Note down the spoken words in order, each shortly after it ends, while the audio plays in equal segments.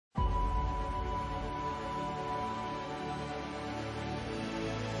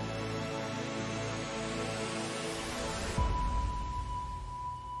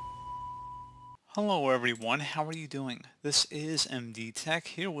Hello everyone, how are you doing? This is MD Tech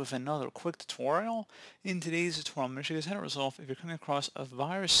here with another quick tutorial. In today's tutorial, I'm going to show you guys how to resolve if you're coming across a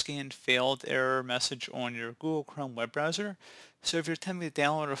virus scan failed error message on your Google Chrome web browser. So if you're attempting to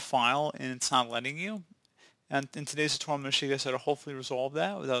download a file and it's not letting you, and in today's tutorial I'm going to show you guys how to hopefully resolve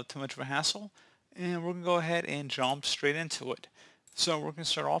that without too much of a hassle. And we're going to go ahead and jump straight into it. So we're going to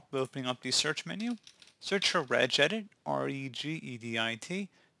start off by opening up the search menu. Search for regedit, R-E-G-E-D-I-T.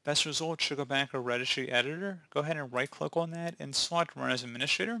 Best result should go back to registry editor. Go ahead and right click on that and select run as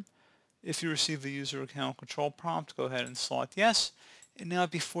administrator. If you receive the user account control prompt, go ahead and select yes. And now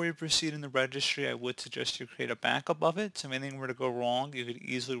before you proceed in the registry, I would suggest you create a backup of it. So if anything were to go wrong, you could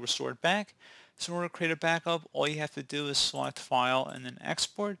easily restore it back. So in order to create a backup, all you have to do is select file and then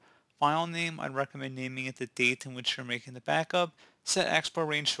export. File name, I'd recommend naming it the date in which you're making the backup. Set export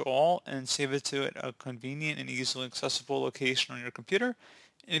range to all and save it to a convenient and easily accessible location on your computer.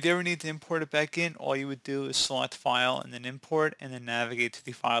 And if you ever need to import it back in, all you would do is select File and then Import and then navigate to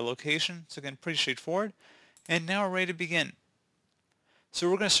the file location. So again, pretty straightforward. And now we're ready to begin. So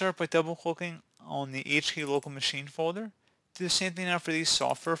we're going to start by double clicking on the HK local machine folder. Do the same thing now for the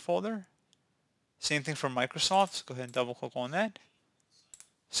software folder. Same thing for Microsoft. So go ahead and double click on that.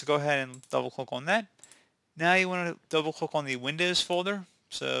 So go ahead and double click on that. Now you want to double click on the Windows folder.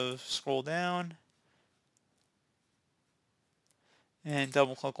 So scroll down and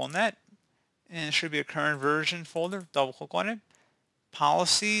double click on that. And it should be a current version folder. Double click on it.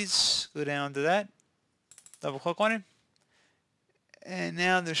 Policies, go down to that. Double click on it. And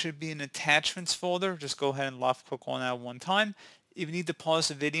now there should be an attachments folder. Just go ahead and left click on that one time. If you need to pause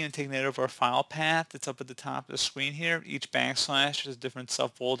the video and take note of our file path that's up at the top of the screen here, each backslash is a different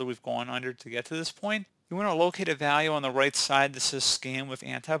subfolder we've gone under to get to this point. You want to locate a value on the right side that says scan with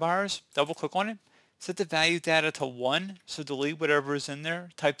antivirus. Double click on it. Set the value data to 1, so delete whatever is in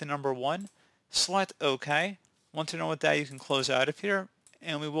there. Type the number 1. Select OK. Once you know what that, you can close out of here,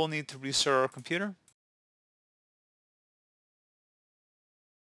 and we will need to restart our computer.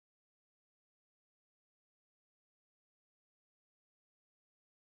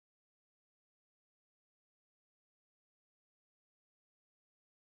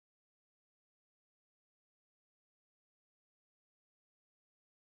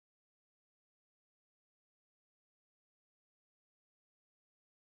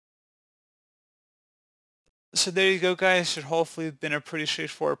 So there you go, guys. Should hopefully have been a pretty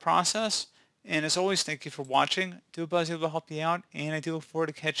straightforward process. And as always, thank you for watching. Do hope I was able to help you out, and I do look forward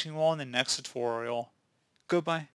to catching you all in the next tutorial. Goodbye.